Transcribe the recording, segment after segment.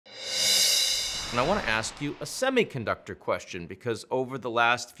And I want to ask you a semiconductor question, because over the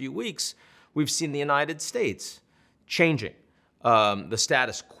last few weeks, we've seen the United States changing the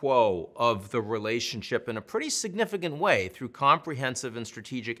status quo of the relationship in a pretty significant way through comprehensive and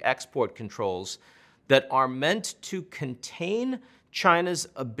strategic export controls that are meant to contain China's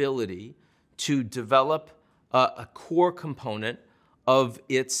ability to develop a core component of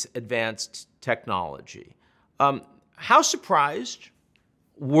its advanced technology. How surprised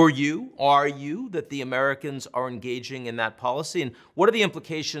are you that the Americans are engaging in that policy? And what are the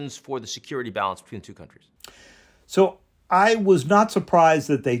implications for the security balance between the two countries? So I was not surprised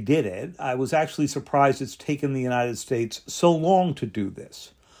that they did it. I was actually surprised it's taken the United States so long to do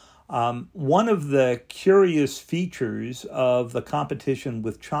this. One of the curious features of the competition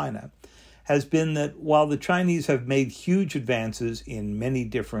with China has been that while the Chinese have made huge advances in many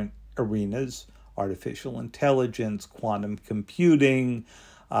different arenas, artificial intelligence, quantum computing,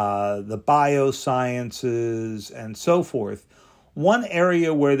 the biosciences, and so forth, one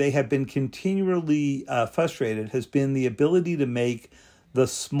area where they have been continually frustrated has been the ability to make the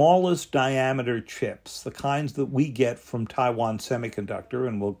smallest diameter chips, the kinds that we get from Taiwan-Semiconductor,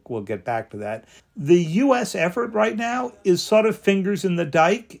 and we'll get back to that. The U.S. effort right now is sort of fingers in the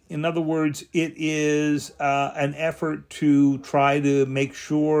dike. In other words, it is an effort to try to make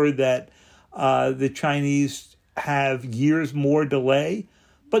sure that the Chinese have years more delay,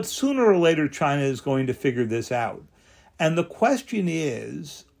 but sooner or later China is going to figure this out. And the question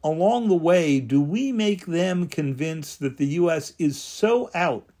is, along the way, do we make them convinced that the U.S. is so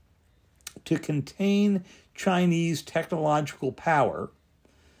out to contain Chinese technological power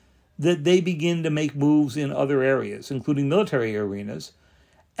that they begin to make moves in other areas, including military arenas?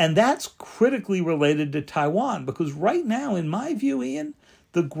 And that's critically related to Taiwan, because right now, in my view, Ian,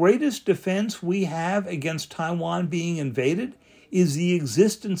 the greatest defense we have against Taiwan being invaded is the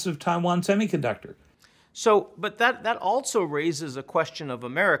existence of Taiwan-Semiconductor. So, but that also raises a question of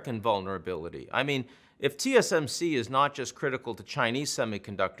American vulnerability. I mean, if TSMC is not just critical to Chinese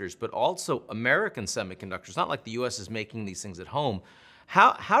semiconductors, but also American semiconductors, not like the U.S. is making these things at home,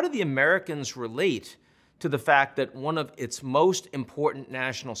 how do the Americans relate to the fact that one of its most important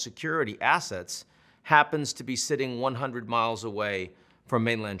national security assets happens to be sitting 100 miles away from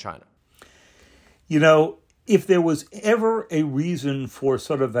mainland China? You know, if there was ever a reason for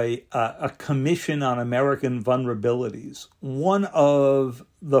sort of a commission on American vulnerabilities, one of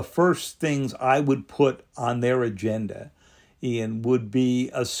the first things I would put on their agenda, Ian, would be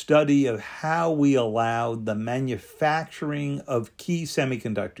a study of how we allowed the manufacturing of key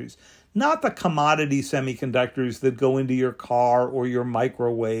semiconductors, not the commodity semiconductors that go into your car or your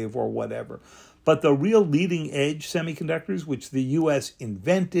microwave or whatever, but the real leading edge semiconductors, which the U.S.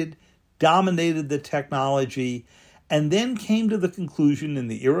 invented, dominated the technology, and then came to the conclusion in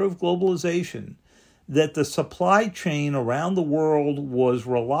the era of globalization that the supply chain around the world was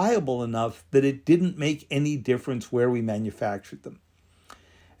reliable enough that it didn't make any difference where we manufactured them.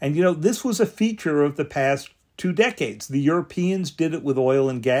 And, you know, this was a feature of the past 2 decades. The Europeans did it with oil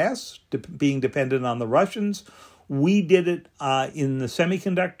and gas, being dependent on the Russians. We did it in the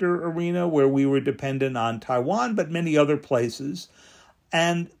semiconductor arena, where we were dependent on Taiwan, but many other places.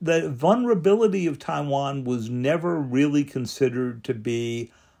 And the vulnerability of Taiwan was never really considered to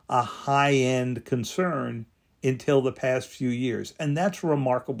be a high-end concern until the past few years. And that's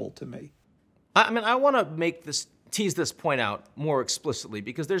remarkable to me. I mean, I want to tease this point out more explicitly,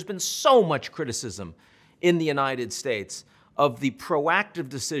 because there's been so much criticism in the United States of the proactive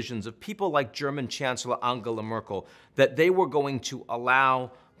decisions of people like German Chancellor Angela Merkel that they were going to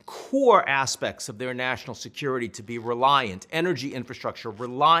allow core aspects of their national security to be reliant, energy infrastructure,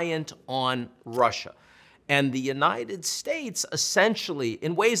 reliant on Russia. And the United States, essentially,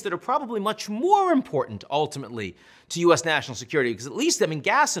 in ways that are probably much more important, ultimately, to U.S. national security, because at least, I mean,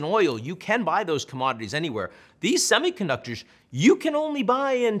 gas and oil, you can buy those commodities anywhere. These semiconductors, you can only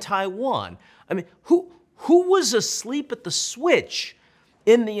buy in Taiwan. I mean, who was asleep at the switch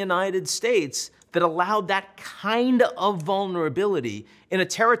in the United States that allowed that kind of vulnerability in a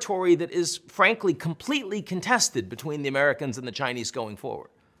territory that is, frankly, completely contested between the Americans and the Chinese going forward?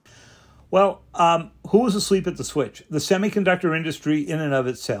 Well, who was asleep at the switch? The semiconductor industry in and of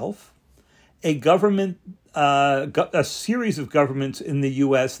itself, a government, a series of governments in the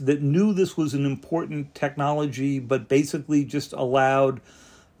U.S. that knew this was an important technology, but basically just allowed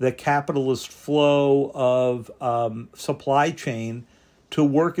the capitalist flow of supply chain to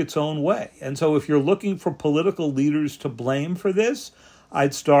work its own way. And so if you're looking for political leaders to blame for this,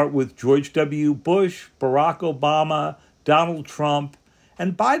 I'd start with George W. Bush, Barack Obama, Donald Trump,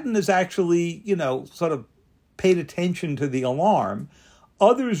 and Biden has actually, sort of paid attention to the alarm.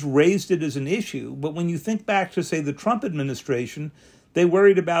 Others raised it as an issue, but when you think back to, say, the Trump administration, they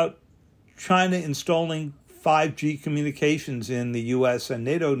worried about China installing 5G communications in the U.S. and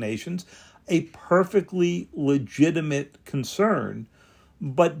NATO nations, a perfectly legitimate concern,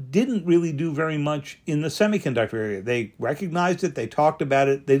 but didn't really do very much in the semiconductor area. They recognized it, they talked about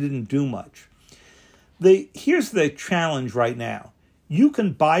it, they didn't do much. Here's the challenge right now. You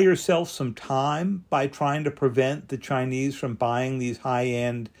can buy yourself some time by trying to prevent the Chinese from buying these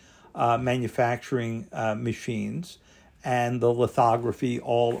high-end manufacturing machines and the lithography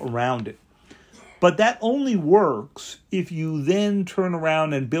all around it. But that only works if you then turn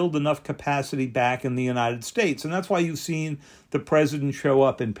around and build enough capacity back in the United States. And that's why you've seen the president show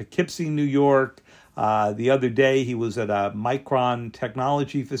up in Poughkeepsie, New York. The other day, he was at a Micron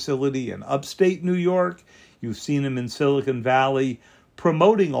technology facility in upstate New York. You've seen him in Silicon Valley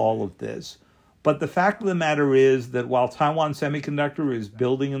promoting all of this. But the fact of the matter is that while Taiwan Semiconductor is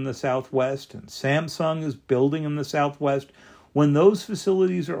building in the Southwest and Samsung is building in the Southwest, when those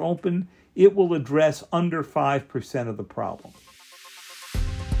facilities are open, it will address under 5% of the problem.